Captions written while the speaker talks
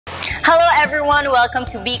Hello everyone, welcome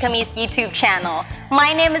to BeKami's YouTube channel.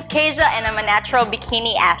 My name is Keja and I'm a natural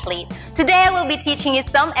bikini athlete. Today I will be teaching you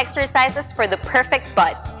some exercises for the perfect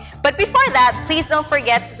butt. But before that, please don't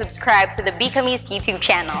forget to subscribe to the BeKami's YouTube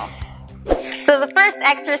channel. So the first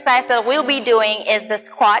exercise that we'll be doing is the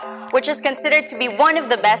squat, which is considered to be one of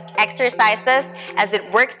the best exercises as it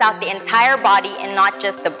works out the entire body and not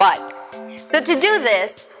just the butt. So to do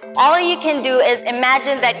this, all you can do is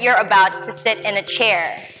imagine that you're about to sit in a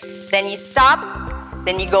chair. Then you stop,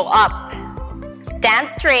 then you go up, stand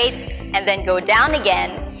straight, and then go down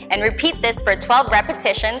again, and repeat this for 12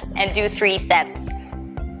 repetitions and do 3 sets.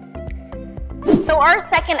 So our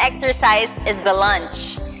second exercise is the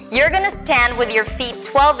lunge. You're gonna stand with your feet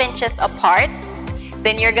 12 inches apart,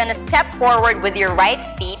 then you're gonna step forward with your right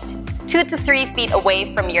feet 2 to 3 feet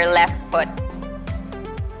away from your left foot.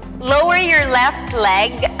 Lower your left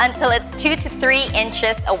leg until it's 2 to 3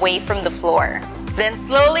 inches away from the floor. Then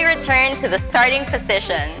slowly return to the starting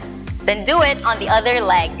position. Then do it on the other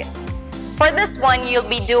leg. For this one, you'll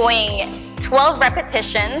be doing 12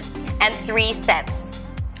 repetitions and 3 sets.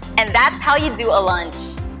 And that's how you do a lunge.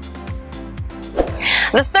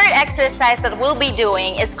 The third exercise that we'll be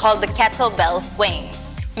doing is called the kettlebell swing.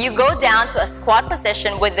 You go down to a squat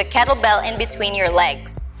position with the kettlebell in between your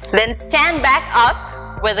legs. Then stand back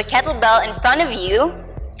up with the kettlebell in front of you,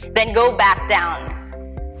 then go back down.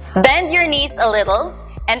 Bend your knees a little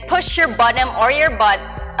and push your bottom or your butt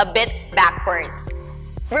a bit backwards.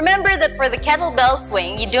 Remember that for the kettlebell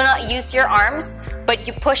swing, you do not use your arms, but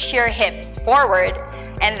you push your hips forward,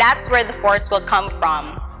 and that's where the force will come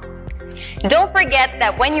from. Don't forget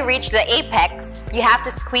that when you reach the apex, you have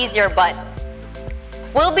to squeeze your butt.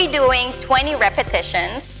 We'll be doing 20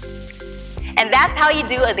 repetitions, and that's how you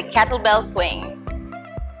do the kettlebell swing.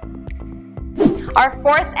 Our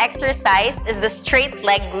fourth exercise is the straight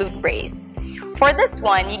leg glute brace. For this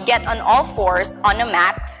one, you get on all fours on a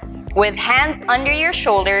mat with hands under your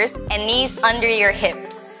shoulders and knees under your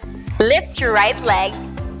hips. Lift your right leg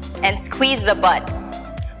and squeeze the butt.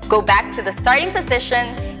 Go back to the starting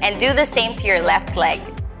position and do the same to your left leg.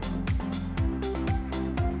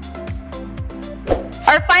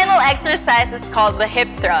 Our final exercise is called the hip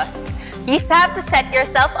thrust. You have to set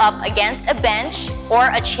yourself up against a bench or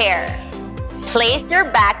a chair. Place your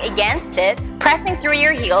back against it, pressing through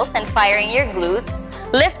your heels and firing your glutes.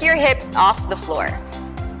 Lift your hips off the floor.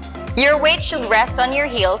 Your weight should rest on your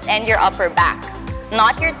heels and your upper back,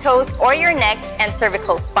 not your toes or your neck and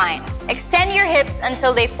cervical spine. Extend your hips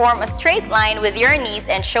until they form a straight line with your knees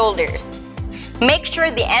and shoulders. Make sure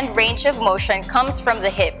the end range of motion comes from the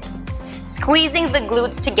hips, squeezing the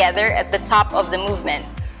glutes together at the top of the movement,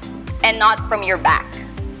 and not from your back.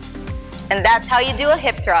 And that's how you do a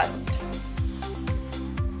hip thrust.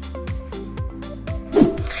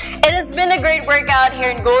 It has been a great workout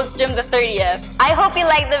here in Gold's Gym the 30th. I hope you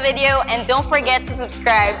liked the video and don't forget to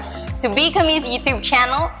subscribe to BeKami's YouTube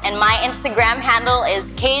channel, and my Instagram handle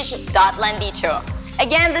is kej.landicho.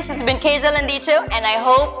 Again, this has been Keja Landicho and I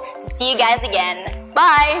hope to see you guys again.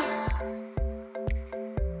 Bye!